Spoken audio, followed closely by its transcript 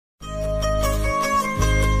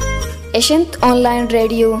एशंत online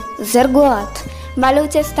radio ज़रगोआत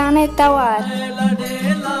Balochistan तवार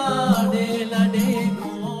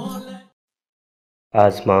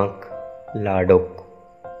आज़माक लाडोक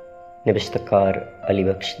नबिश्तकार अली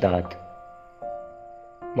बख्श दाद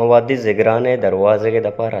मवादी ज़िगराने दरवाज़े के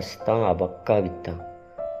दपा रस्ता अबक्का बित्ता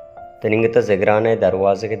तनिंगत ज़िगराने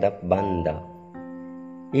दरवाज़े के दप बंदा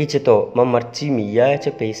ईच तो म मर्ची मिया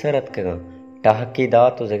च पैसा रत कगा टाहकी दा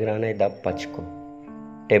तो ज़िगराने दप पचको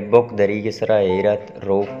टेब्बोक दरी के सरा एरत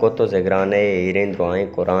रोक को तो ज़िगराने एरें दुआएं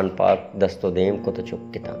कुरान पाक दस्तो देम को तो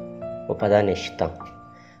चुक्किता वो पदा निश्ता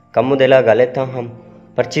कमु दिला गले था हम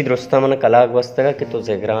पर्ची दुरुस्ता मन कलाग वस्तगा कि तो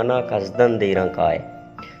ज़िगराना कज़दन देरा काए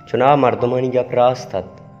चुनाव मर्दमानी गपरास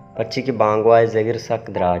थत पर्ची की बांगवाए ज़िगर सक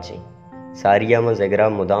दराजी सारिया में ज़िगरा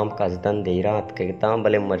मुदाम कज़दन देरा अतकता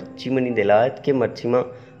भले मर्ची मनी दिलायत के मर्ची में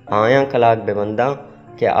आया कलाग बेबंदा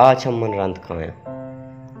के आज हम मन रंत खाया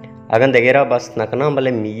अगन दगेरा बस नकना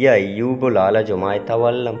भले मिया यूबो लाला जुमायता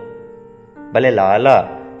वल्लम भले लाला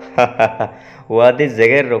वादे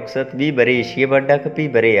जगह रुखसत भी बरे इशिये बड्डा कपी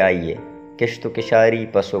बरे आइए किश्तो किशारी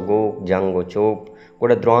पसोगो जंगो चोप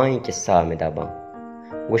गुड़ा द्रुआही किस्सा में दाबा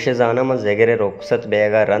गुशे जाना में जगह रुखसत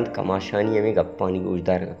बेगा रंत कमाशानी में गप्पानी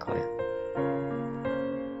गुजदार का खाया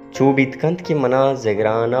चूब इतकंत की मना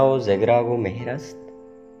जगराना और जगरा गो मेहरस्त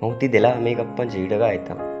मोती दिला हमें गप्पा जीडगा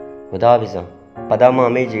आयता खुदा बिजा पदा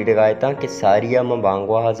मामे जीडगायता कि सारिया में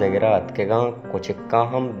बांगवा जगरा अतकेगा कोचिक्का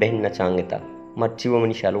हम बहन नचांगता मर्ची वो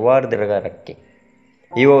मनी शलवार दरगा रखे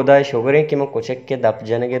ये वो उदाय शुगरे कि मैं कोचिक के दप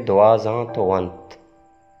जन के दुआ जहाँ तो वंत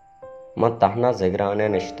मैं तहना जगराने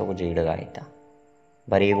निश्तो को जीडगायता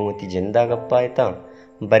बरेगो उती जिंदा गप्पायता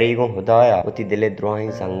बरेगो हुदाया उती दिले द्रोही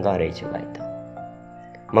संगा रही चुगायता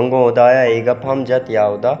मंगो उदाया ए गप हम जत या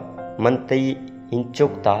उदा मन तई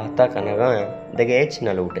इंचुक ताहता कनगाया दगे एच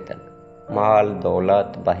न लूटे तक माल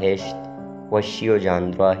दौलत बहेश्त वशियो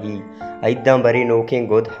जानद्राही ऐदा बरी नोके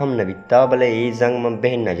गोद हम न बिता भले ए जंग में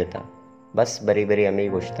बहन न जता बस बरी बरी अमी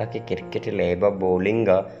गुश्ता के क्रिकेट लेबा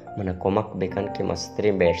बॉलिंगा मन कोमक बेकन के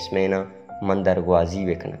मस्तरे बैट्समैना मन दरगवाजी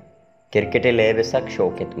बेकना क्रिकेट लेबे सक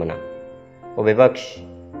शौकित मना ओ बेबख्श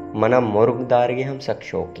मना मुर्ग दारगे हम सक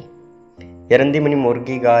शौकी यरंदी मनी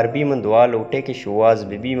मुर्गी गार भी मन दुआ लूटे के शुआज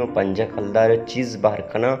बीबी में पंजा खलदार चीज बाहर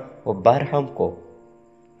कना वो बाहर हमको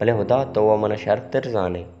भले खुदा तो वह मन शर्तर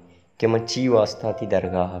जाने कि मैं ची वास्ता थी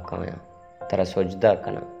दरगाह काया तरा सुजदा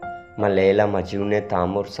कना मैं लैला मजनून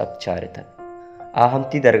तामुर सब चारे तक आहम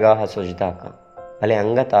ती दरगाह सुजदा का भले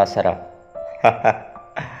अंगत आसरा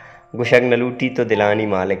गुशक न लूटी तो दिलानी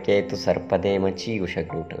मालिक के तो सरपदे में ची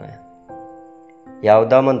गुशक लूट गया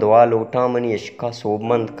यावदा मन दुआ लूटा मनी इश्का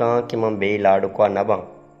सोबमंद का कि मैं बे लाडुका नबा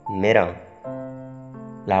मेरा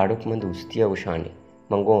लाडुक में दोस्तिया उशानी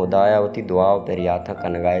मंगो उदाया होती दुआ पेरियाथा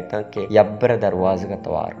कनगायता के यब्र दरवाज़ का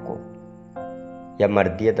तवार को या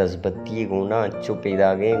मर्दिया दसबत्ती गुना अच्छु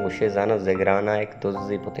पैदा गए गुशे जाना ज़िगराना एक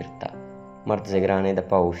दुज़ी पुतिरता मर्द ज़िगराने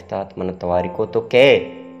दपा उश्तात मन तवारी को तो के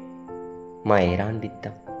माँ हैरान बीता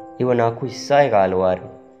ये वो नाकू हिस्सा है गालवार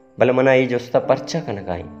भले मना ये जोस्ता परचा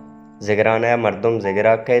कनगाई ज़िगराना या मर्दम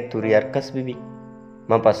ज़िगरा के तुरी अरकस भी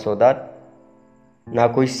माँ पसोदात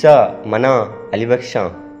नाकू हिस्सा मना अली बख्शा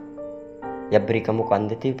यब्री कमु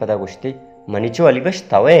कंदती पदा गुश्ती मनिचो अलीबश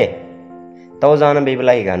तवे तो जाना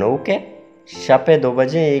बेबलाई गानो के शपे 2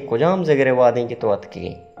 बजे एक कुजाम जगरे वादें के तो अतके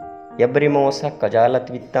यब्री मोसा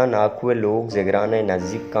कजालत वित्ता नाकुए लोग जगराने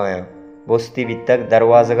नजदीक काया बोस्ती वित्तक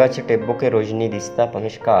दरवाज़गा चटेब्बो के रोजनी दिस्ता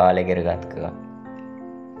पमिश्का आले गिरगात का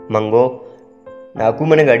मंगो नाकू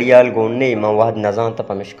मन गड़ियाल गोन्ने मवाद नजांता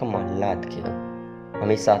पमिश्का महल्लात के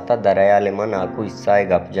हमें साता दरयाले मन आकू हिस्साए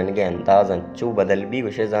गप जन के अंदाज अंचू बदल भी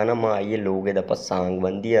गुशे जाना माँ ये लोगे दपा सांग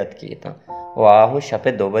बंदी अत किए था वो आहू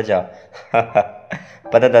शपे 2 बजा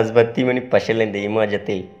पता दसबत्ती मनी पशले देमा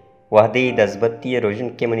जते वह दे दसबत्ती रोजन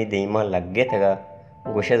के मनी देमा लग गए थगा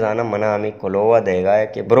गुशे जाना मना हमें कोलोवा देगा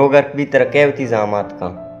कि ब्रोगर भी तरके होती जामात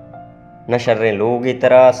का न शर्रे लोग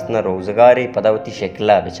तरास न रोजगारी पदावती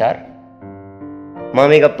शेकला बेचार माँ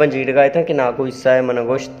में गप्पन जीट गए था कि नाकू हिस्सा है मन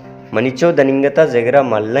गोश्त मनिचो दनिंगता ज़िगरा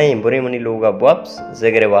मल्लाई बुरे मनी लोग वापस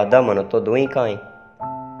ज़िगरे वादा मन तो दुई काई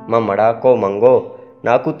माँ मड़ा को मंगो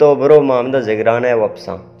नाकू तो बरो मामदा ज़िगराना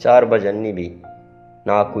वापसा 4 बजन्नी भी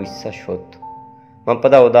नाकू हिस्सा शोत माँ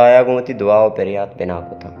पदा उदाया गुमती दुआओ पेरियात बिना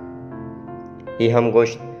को था ये हम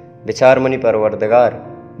गोश्त बेचार मनी परवरदगार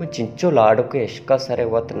मैं चिंचो लाडो के इश्का सरे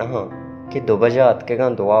वत नहा कि 2 बजा अतकेगा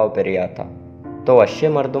दुआओ पेरियाता तो अश्य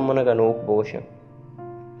मर्दुम मन गनोक बोश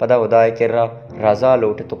पदा उदाय किर्रा रजा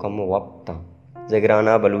लोटे तो कम वक्ता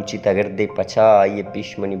ज़िगराना बलूची तगर दे पछा ये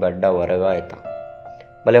पीशमनी बड्डा वरगायता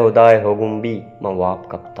भले उदाय होगुम्बी मैं वाप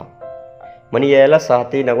कपता मनी येला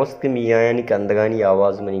साथे नगोस्त के मियायानी कंदगानी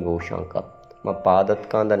आवाज money गोशां कप्त ma padat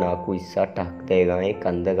kanda naku issa taktegae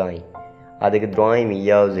kandagai adik droai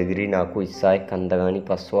miya zigri naku issa kandagani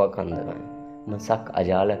paswa kandagai masak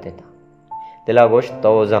ajalateta dila gosh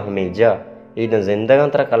tawza hameja ida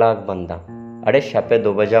zindagan tra kalak banda ade shape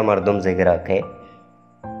do baja mardum zigra ke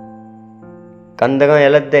कंदगा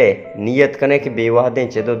यलद्दे नियत कने के बेवाहदें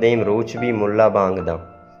चेदो them रोच भी मुल्ला बांगदा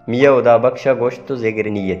मिया उदा बख्शा गोश्त तो जिगर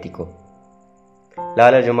नियति को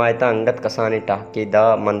लाला जुमायता अंगत कसाने टाके दा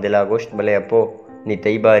मंदिला गोश्त बले अपो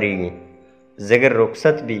नितई बारी गे जिगर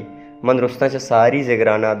रुखसत भी मन रुस्ता च सारी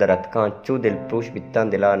जिगराना दरत कांचू दिल पूछ बित्ता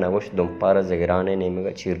दिला नगोश दुम्पारा जिगराने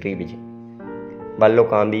नेमगा चिर्री बिजे बल्लो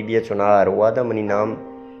कांबी बिया चुनार वादा मनी नाम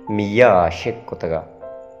मिया आशिक कुतगा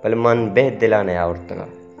बल मन बेह दिला नया उर्तगा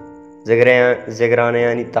जिगराने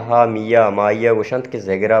यानी तहा मिया माया गुशंत के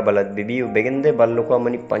जिगरा बलद बिबी बेगंदे बल्लो का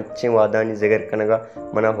मनी पंचे वादानी जिगर कनगा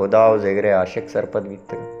मना हुदा और जिगरे आशिक सरपद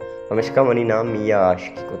बीतगा हमेशा मनी नाम मिया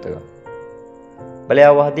आशिकी कुतगा भले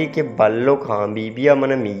आवादी के बल्लो खां बीबिया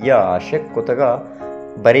मन मिया आशिक कुतगा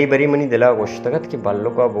बरी बरी मनी दिला गुश्तगत के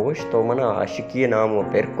बल्लो का बोश तो मना आशिकी नाम वो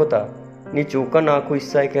पेर कुता नी चूका नाकू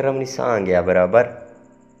हिस्सा के रमनी सांग गया बराबर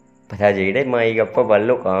पता जेड़े माई गप्पा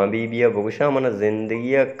बल्लो कहाँ बीबिया बुगशा मन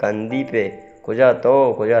जिंदगी कंदी पे कुजा तो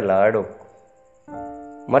कुजा लाडो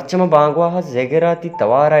मर्चम बांगवा हा जेगराती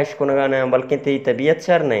तवारा इश्को नगाना बल्कि तेरी तबीयत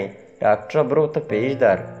सर नहीं डॉक्टर ब्रो तो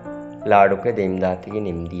पेजदार लाडो के देमदाती की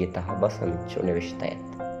निम्दी तहा बस हमिचो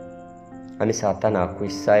निविष्टायत हमें साता नाकू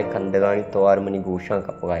इस्साए कंदगानी तवार मनी गोशा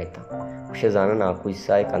कपगाए था उसे जाना नाकू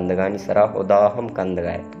इस्साए कंदगानी सरा उदा हम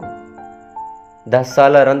कंदगायत को 10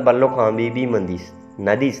 साल रंद बल्लो खां बीबी मंदीस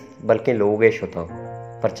नदीस बल्कि लोगेश होता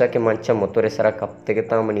परचा के मंचा मुतोरे सरा कप्ते के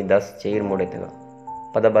तामनी 10 चेर मोड़े तगा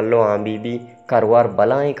पदा बल्लो आंबीबी करवार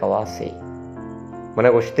बलाएं कवासे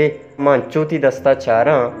मना गुश्ते मंचोती दस्ता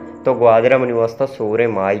चारा तो ग्वादरा मनी वास्ता सोरे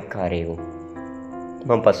माई कारेगो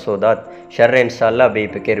हम पसोदात शर्र इंशाल्लाह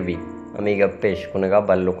बेफिक्र भी अमी गप्पेश कुनगा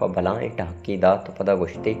बल्लो का बलाएं टाकी दा तो पदा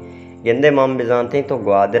गुश्ते यंदे मम बिजानते तो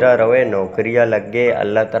ग्वादरा रवे नौकरिया लगे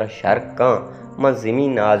अल्लाह तरह शर्क का म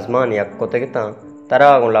जमीन आजमान यक्कोतगता तरा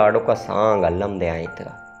गुलाडो का सांग अल्लम दे आई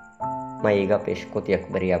तगा मैं ईगा पेशकोती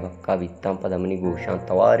अकबरिया बक्का बित्ता पदमनी गोशा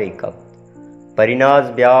तवारे कब परिनाज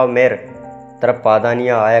ब्याव मेर तरफ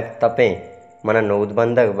पादानिया आयक तपे मना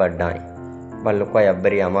नोदबंदक बड्डाई बल्लुका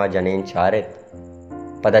अब्बरी अमा जनेन चारेत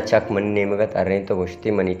पदा चक मनी नेमगत अर्रे तो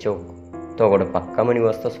गुश्ती मनी चौक तो गुड़ पक्का मनी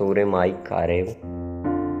वस्ता सूरे माई कारेगो